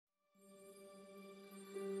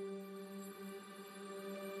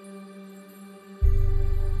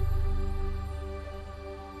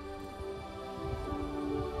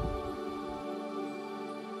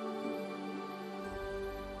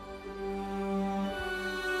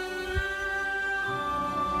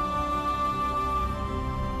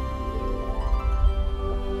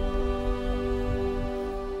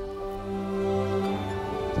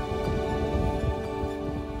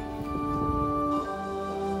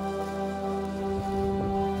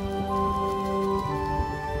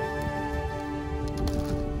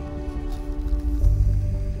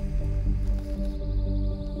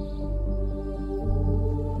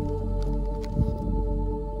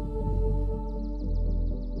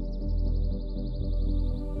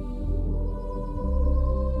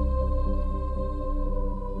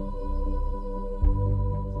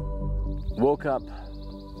woke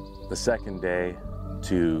up the second day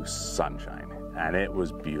to sunshine, and it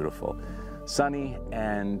was beautiful. Sunny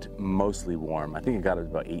and mostly warm. I think it got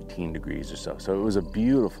about 18 degrees or so. So it was a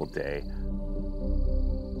beautiful day.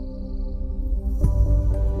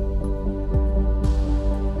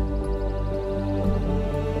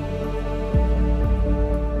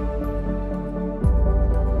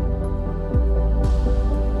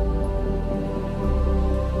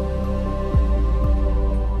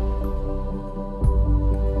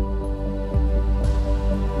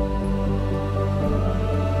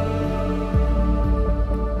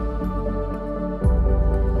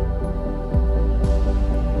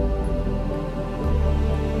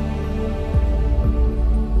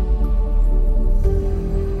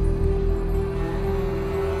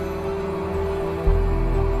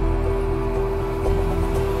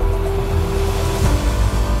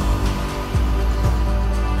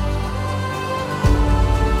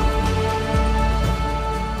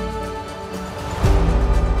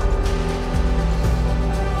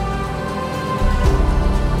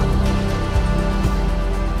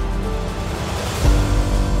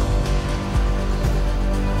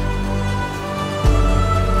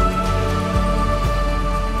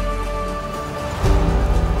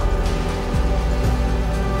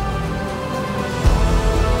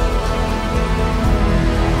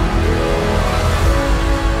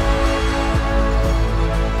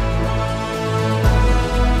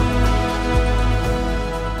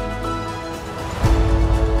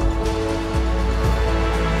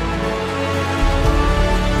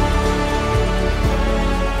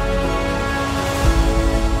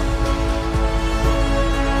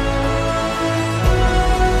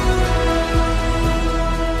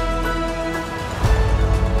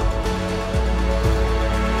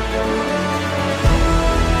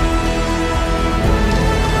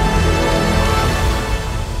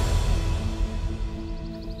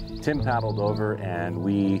 Tim paddled over and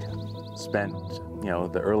we spent,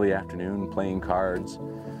 the early afternoon playing cards,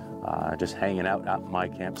 just hanging out at my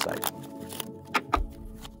campsite.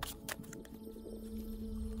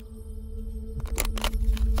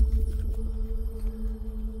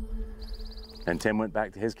 And Tim went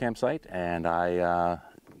back to his campsite, and I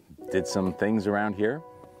did some things around here.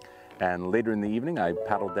 And later in the evening, I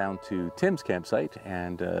paddled down to Tim's campsite,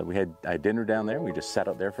 and I had dinner down there. We just sat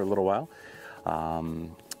out there for a little while.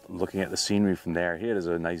 Looking at the scenery from there. He has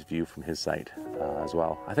a nice view from his site as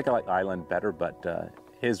well. I think I like the island better, but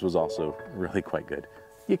his was also really quite good.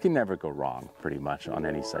 You can never go wrong pretty much on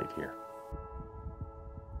any site here.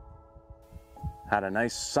 Had a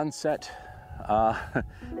nice sunset,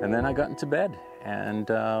 and then I got into bed and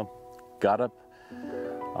got up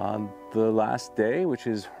on the last day, which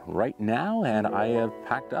is right now, and I have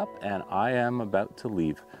packed up and I am about to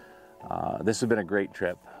leave. This has been a great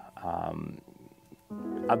trip.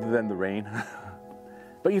 Other than the rain.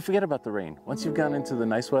 But you forget about the rain. Once you've gone into the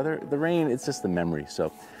nice weather, the rain, it's just the memory.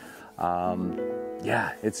 So,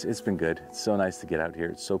 yeah, it's been good. It's so nice to get out here.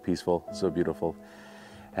 It's so peaceful, so beautiful.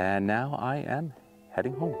 And now I am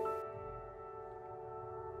heading home.